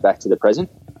to bring it back to the present.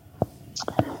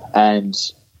 And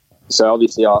so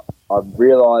obviously I've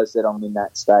realised that I'm in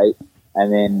that state,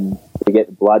 and then to get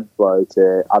the blood flow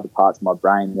to other parts of my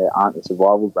brain that aren't the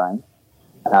survival brain,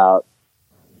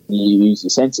 you use your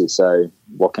senses. So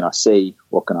what can I see?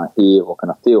 What can I hear? What can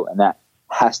I feel? And that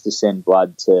has to send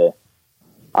blood to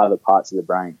other parts of the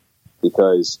brain,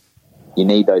 because you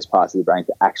need those parts of the brain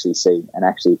to actually see and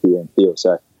actually hear and feel.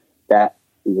 So that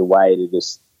is a way to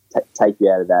just take you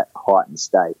out of that heightened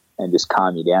state and just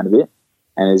calm you down a bit.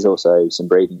 And there's also some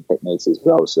breathing techniques as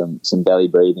well, some belly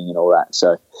breathing and all that.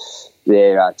 So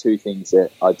there are two things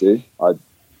that I do. I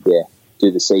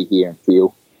do the see, hear and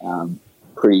feel. I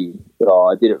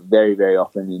did it very, very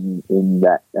often in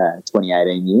that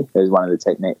 2018 year. It was one of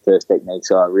the first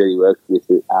techniques I really worked with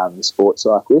the sports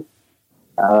psych with.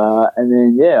 And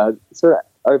then, sort of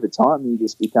over time, you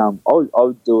just become, I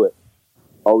would do it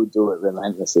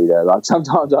relentlessly though. Like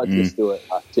sometimes I'd just do it.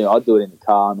 I'd do it in the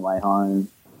car on the way home.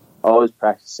 I was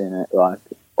practicing it like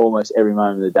almost every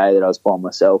moment of the day that I was by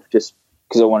myself, just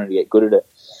because I wanted to get good at it.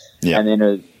 Yeah. And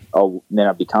then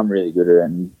I'd become really good at it.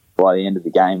 And by the end of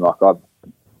the game, like I'd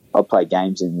play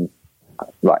games in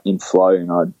flow,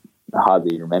 and I'd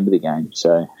hardly remember the game.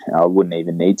 So I wouldn't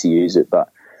even need to use it.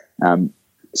 But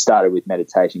started with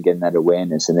meditation, getting that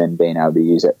awareness, and then being able to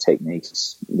use that technique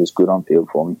was good on field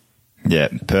for me. Yeah,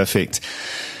 perfect.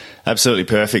 Absolutely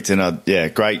perfect. And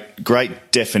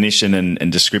great definition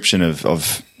and description of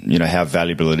how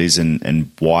valuable it is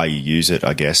and why you use it,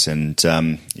 I guess. And,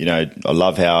 I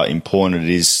love how important it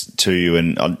is to you.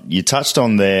 And you touched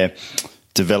on there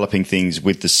developing things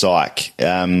with the psych.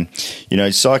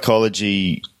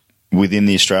 Psychology within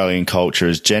the Australian culture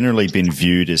has generally been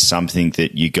viewed as something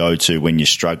that you go to when you're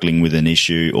struggling with an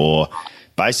issue, or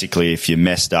basically if you're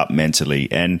messed up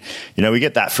mentally. And, we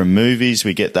get that from movies.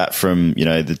 We get that from,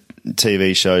 the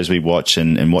TV shows we watch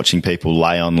and watching people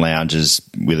lay on lounges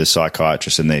with a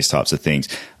psychiatrist and these types of things.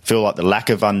 I feel like the lack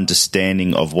of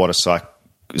understanding of what a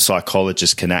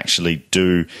psychologist can actually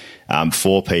do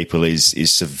for people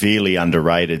is severely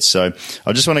underrated. So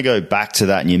I just want to go back to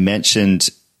that. And you mentioned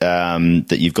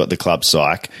that you've got the club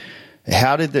psych.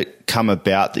 How did it come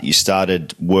about that you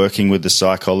started working with the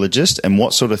psychologist, and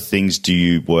what sort of things do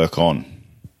you work on?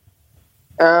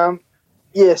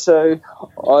 So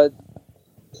I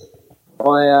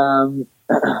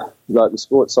like the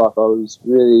sports psych, I was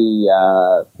really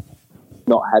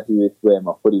not happy with where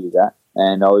my footy was at,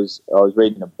 and I was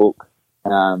reading a book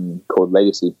called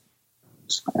Legacy,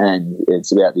 and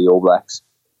it's about the All Blacks.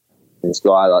 This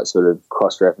guy sort of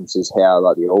cross-references how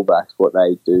the All Blacks, what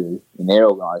they do in their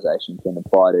organisation can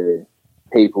apply to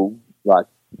people,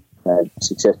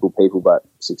 successful people but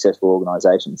successful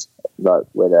organisations,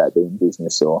 whether it be in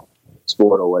business or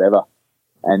sport or whatever.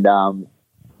 And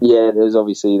there's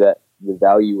obviously the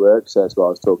value work, so that's why I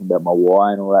was talking about my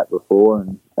why and all that before.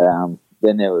 And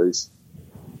then there was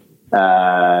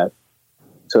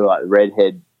sort of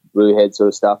redhead, bluehead sort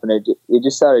of stuff, and it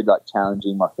just started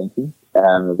challenging my thinking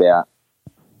about.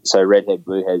 So redhead,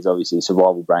 bluehead is obviously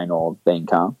survival brain or being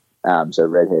calm. So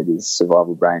redhead is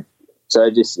survival brain. So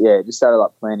it just started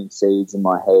planting seeds in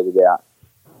my head about,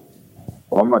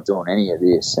 well, I'm not doing any of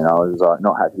this, and I was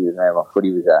not happy with where my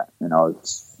footy was at, and I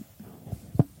was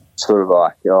sort of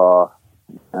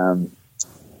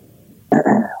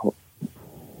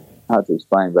hard to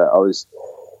explain, but I was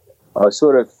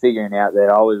sort of figuring out that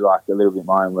I was a little bit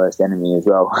my own worst enemy as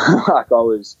well.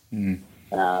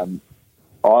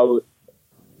 I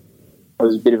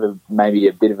was a bit of a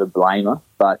blamer,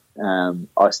 but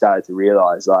I started to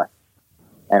realise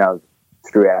and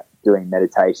throughout doing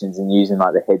meditations and using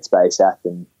the Headspace app,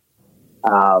 and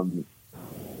I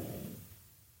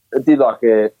did I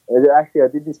did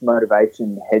this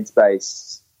motivation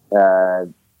Headspace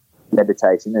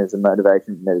meditation. There's a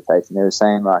motivation meditation. They were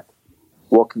saying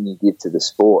what can you give to the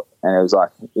sport, and it was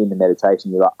in the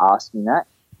meditation you're asking that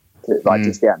to,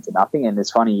 just out into nothing, and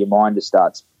it's funny, your mind just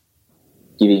starts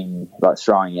giving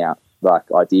throwing out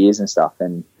ideas and stuff,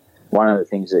 and one of the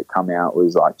things that come out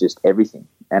was just everything,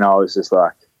 and I was just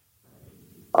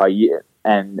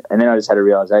and then I just had a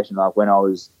realization when I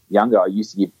was younger I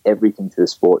used to give everything to the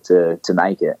sport to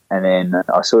make it, and then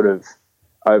I sort of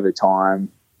over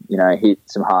time hit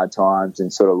some hard times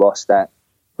and sort of lost that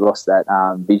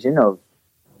vision of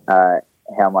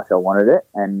how much I wanted it,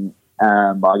 and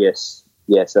I guess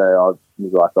so I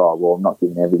was I'm not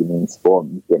giving everything in sport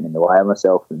and getting in the way of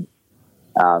myself, and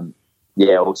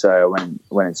also I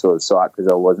went and saw the site because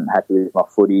I wasn't happy with my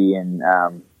footy, and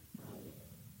I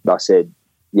said,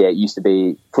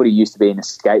 footy used to be an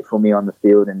escape for me on the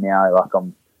field, and now like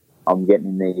I'm getting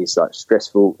in these this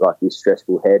stressful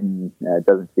head, and it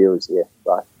doesn't feel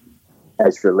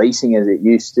as releasing as it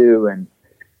used to. And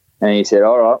he said,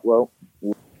 all right, well,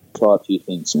 we'll try a few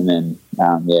things, and then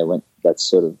that's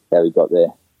sort of how we got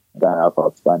there. I don't know if I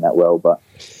explained that well, but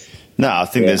no, I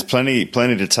think there's plenty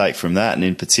to take from that, and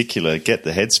in particular, get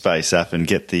the headspace up and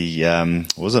get the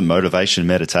motivation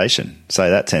meditation. Say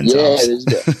that 10 times. Yeah,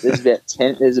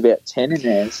 there's about 10 in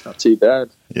there. It's not too bad.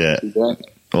 Yeah. Too bad.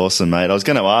 Awesome, mate. I was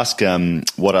going to ask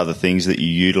what other things that you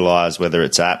utilise, whether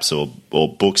it's apps or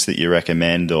books that you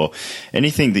recommend, or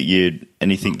anything that you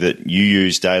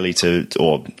use daily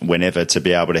or whenever to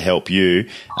be able to help you,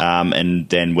 and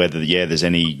then whether there's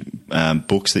any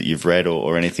books that you've read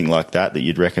or anything like that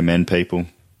you'd recommend people.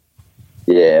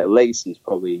 Yeah, Legacy is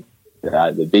probably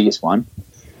the biggest one.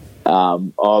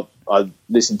 I've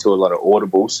listened to a lot of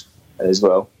audibles as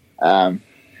well. And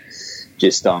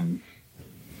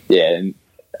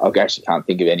I actually can't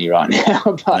think of any right now.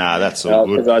 But, that's all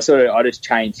good. Because I just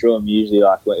chain through them. Usually,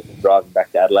 like if I'm driving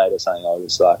back to Adelaide or something, I'll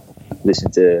just listen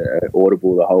to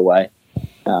Audible the whole way.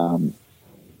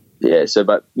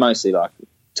 But mostly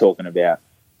talking about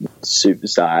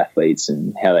superstar athletes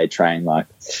and how they train. Like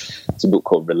it's a book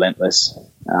called Relentless,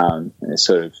 and it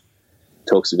sort of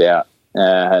talks about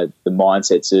the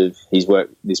mindsets of his work.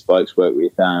 This bloke's work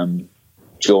with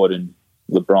Jordan,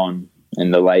 LeBron,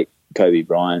 and the late Kobe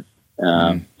Bryant.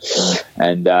 He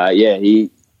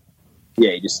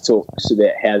just talks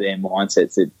about how their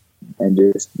mindsets and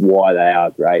just why they are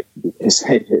great, because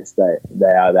they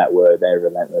are that word. They're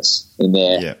relentless in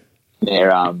their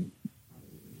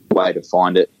way to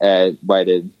find it, way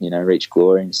to reach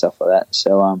glory and stuff like that.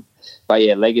 So,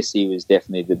 Legacy was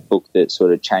definitely the book that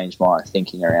sort of changed my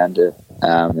thinking around it,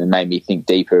 and made me think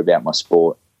deeper about my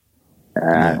sport.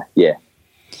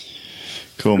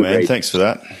 Cool, man. Read. Thanks for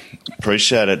that.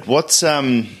 Appreciate it. What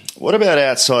about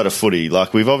outside of footy?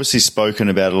 Like we've obviously spoken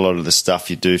about a lot of the stuff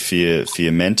you do for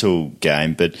your mental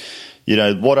game, but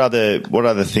what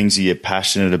other things are you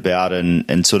passionate about,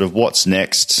 and sort of what's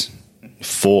next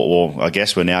I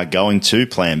guess we're now going to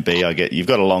Plan B. You've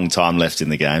got a long time left in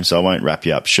the game, so I won't wrap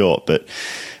you up short. But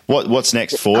what's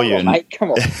next for you? Mate, come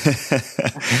on.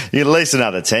 At least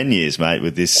another 10 years, mate,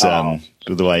 with this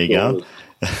with the way you're going.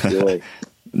 Really.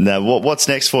 Now, what's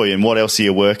next for you, and what else are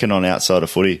you working on outside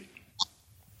of footy?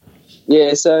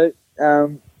 Yeah, so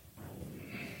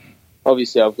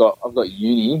obviously I've got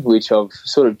uni, which I've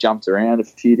sort of jumped around a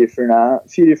few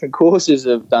different courses.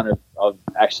 I've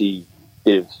actually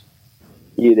did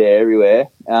here, there, everywhere.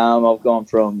 I've gone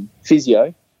from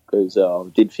physio, because I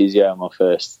did physio my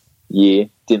first year,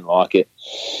 didn't like it.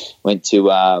 Went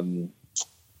to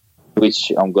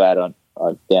which I'm glad I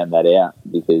found that out,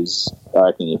 because I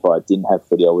reckon if I didn't have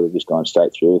footy, I would have just gone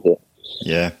straight through with it.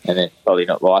 Yeah. And then probably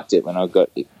not liked it when I got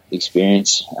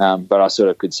experience. But I sort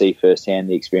of could see firsthand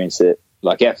the experience that,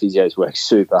 our physios work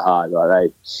super hard.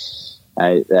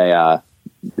 They're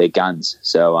guns.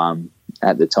 So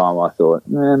at the time I thought,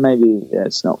 maybe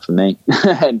that's not for me.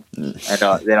 and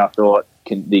then I thought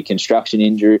the construction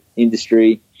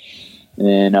industry. And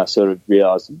then I sort of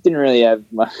realised I didn't really have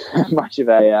much of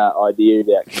a idea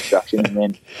about construction. And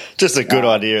then just a good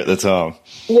idea at the time.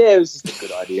 Yeah, it was just a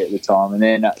good idea at the time. And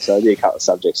then so I did a couple of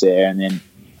subjects there, and then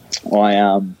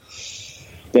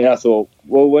I thought,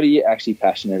 well, what are you actually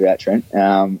passionate about, Trent?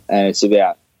 And it's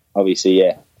about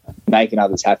obviously, making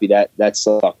others happy. That's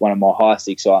like one of my highest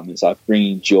excitements, like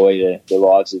bringing joy to the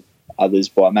lives of others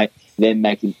by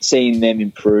seeing them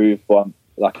improve by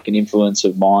like an influence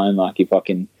of mine. Like if I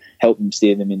can help them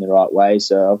steer them in the right way.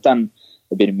 So I've done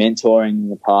a bit of mentoring in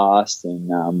the past,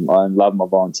 and I love my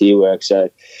volunteer work. So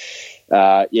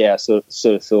I sort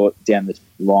of thought down the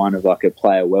line of like a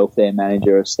player welfare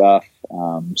manager or stuff.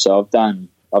 So I've done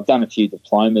a few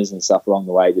diplomas and stuff along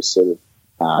the way, just sort of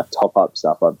top up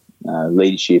stuff like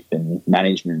leadership and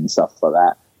management and stuff like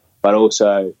that. But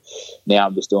also now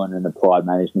I'm just doing an applied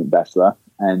management bachelor,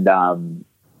 and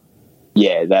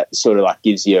that sort of like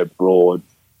gives you a broad.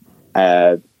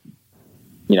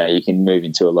 You can move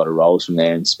into a lot of roles from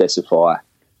there and specify,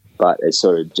 but it's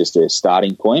sort of just a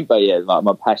starting point. But like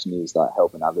my passion is like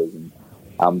helping others, and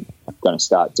I'm going to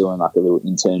start doing like a little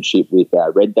internship with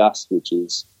Red Dust, which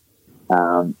is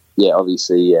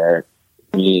obviously a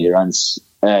community that runs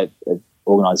an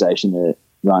organisation that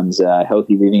runs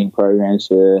healthy living programs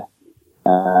for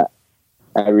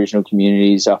Aboriginal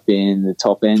communities up in the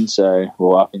top end,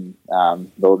 up in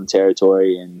Northern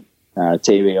Territory and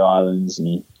Tiwi Islands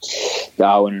and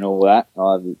Darwin and all that.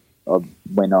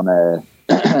 went on a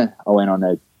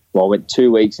I went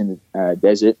 2 weeks in the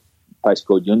desert, a place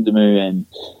called Yundamu and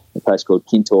a place called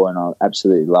Kintor, and I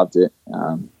absolutely loved it.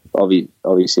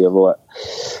 Obviously, I've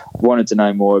wanted to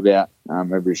know more about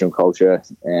Aboriginal culture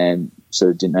and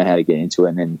sort of didn't know how to get into it.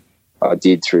 And then I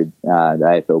did through the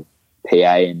AFL PA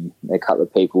and a couple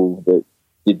of people that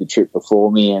did the trip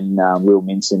before me, and Will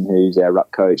Minson, who's our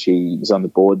ruck coach, he's on the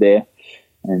board there.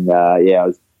 And I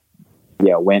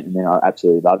went, and then I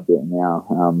absolutely loved it. And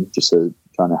now just sort of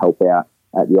trying to help out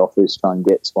at the office, try and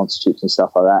get sponsorships and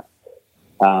stuff like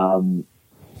that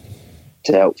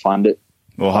to help fund it.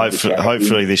 Well,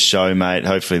 hopefully this show, mate,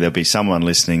 hopefully there'll be someone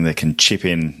listening that can chip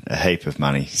in a heap of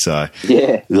money. So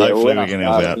hopefully we're going to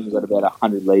help out. I've got about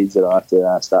 100 leads that I have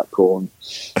to start calling.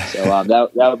 So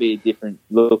that'll be a different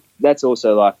look. That's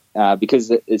also like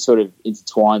because it sort of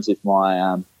intertwines with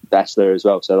my bachelor as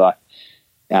well. So like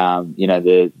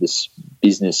this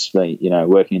business,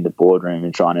 working in the boardroom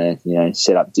and trying to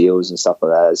set up deals and stuff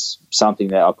like that is something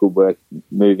that I could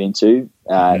move into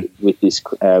with this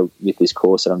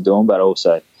course that I'm doing. But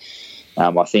also,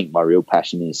 I think my real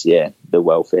passion is the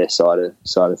welfare side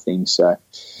of things. So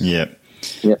yeah.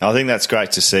 I think that's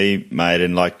great to see, mate.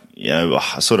 And I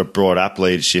sort of brought up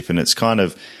leadership, and it's kind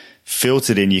of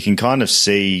filtered in. You can kind of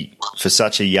see for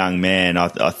such a young man,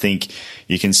 I think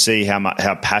you can see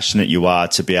how passionate you are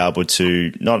to be able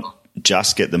to not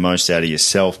just get the most out of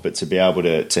yourself, but to be able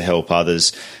to help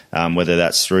others, whether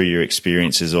that's through your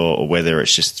experiences or whether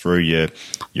it's just through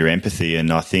your empathy.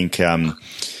 And I think,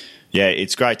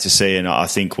 it's great to see. And I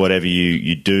think whatever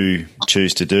you do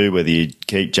choose to do, whether you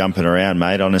keep jumping around,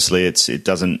 mate, honestly, it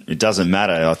doesn't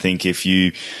matter. I think if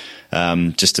you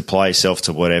just apply yourself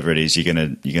to whatever it is, you're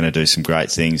gonna do some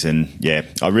great things. And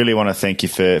I really want to thank you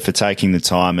for taking the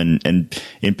time and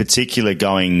in particular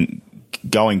going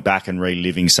back and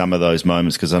reliving some of those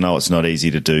moments, because I know it's not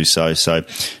easy to do so. So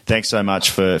thanks so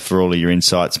much for all of your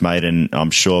insights, mate. And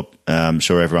I'm sure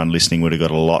everyone listening would have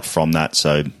got a lot from that.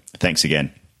 So thanks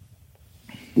again.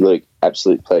 Luke,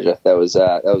 absolute pleasure. That was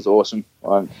awesome.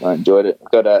 I enjoyed it.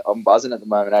 I'm buzzing at the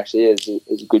moment. Actually, it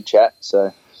was a good chat.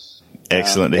 So.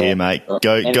 Excellent to hear, mate.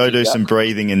 Go do some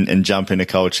breathing and jump in a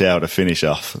cold shower to finish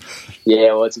off.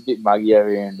 Yeah, well, it's a bit muggy over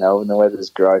here in Melbourne. The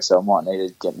weather's gross, so I might need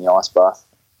to get in the ice bath.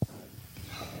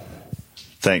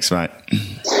 Thanks, mate.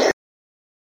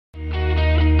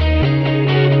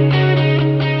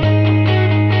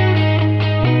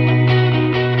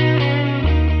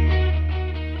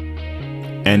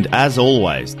 And as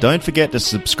always, don't forget to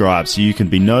subscribe so you can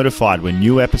be notified when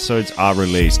new episodes are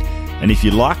released. And if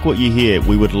you like what you hear,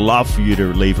 we would love for you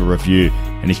to leave a review.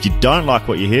 And if you don't like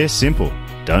what you hear, simple,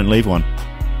 don't leave one.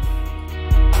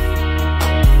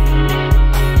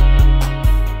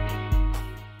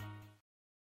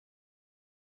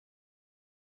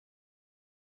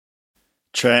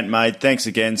 Trent, mate, thanks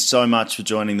again so much for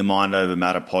joining the Mind Over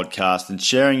Matter podcast and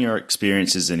sharing your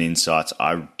experiences and insights.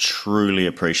 I truly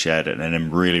appreciate it, and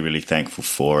I'm really, really thankful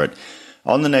for it.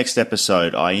 On the next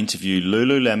episode, I interview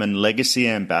Lululemon Legacy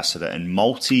Ambassador and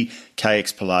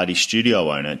multi-KX Pilates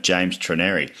studio owner, James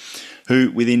Treneri,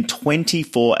 who within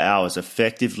 24 hours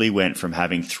effectively went from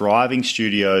having thriving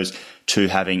studios to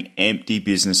having empty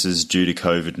businesses due to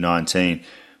COVID-19.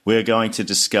 We're going to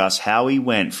discuss how he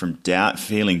went from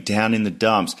feeling down in the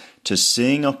dumps to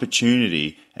seeing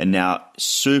opportunity and now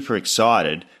super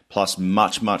excited, plus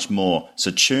much, much more. So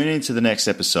tune into the next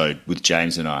episode with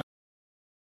James and I.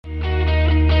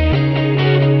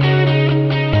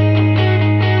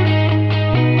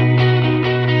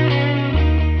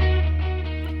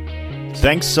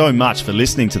 Thanks so much for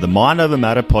listening to the Mind Over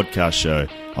Matter podcast show.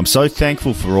 I'm so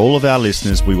thankful for all of our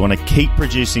listeners. We want to keep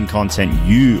producing content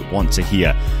you want to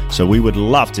hear, so we would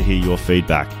love to hear your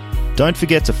feedback. Don't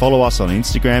forget to follow us on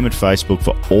Instagram and Facebook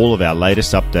for all of our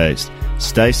latest updates.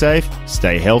 Stay safe,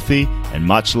 stay healthy, and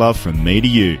much love from me to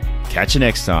you. Catch you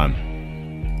next time.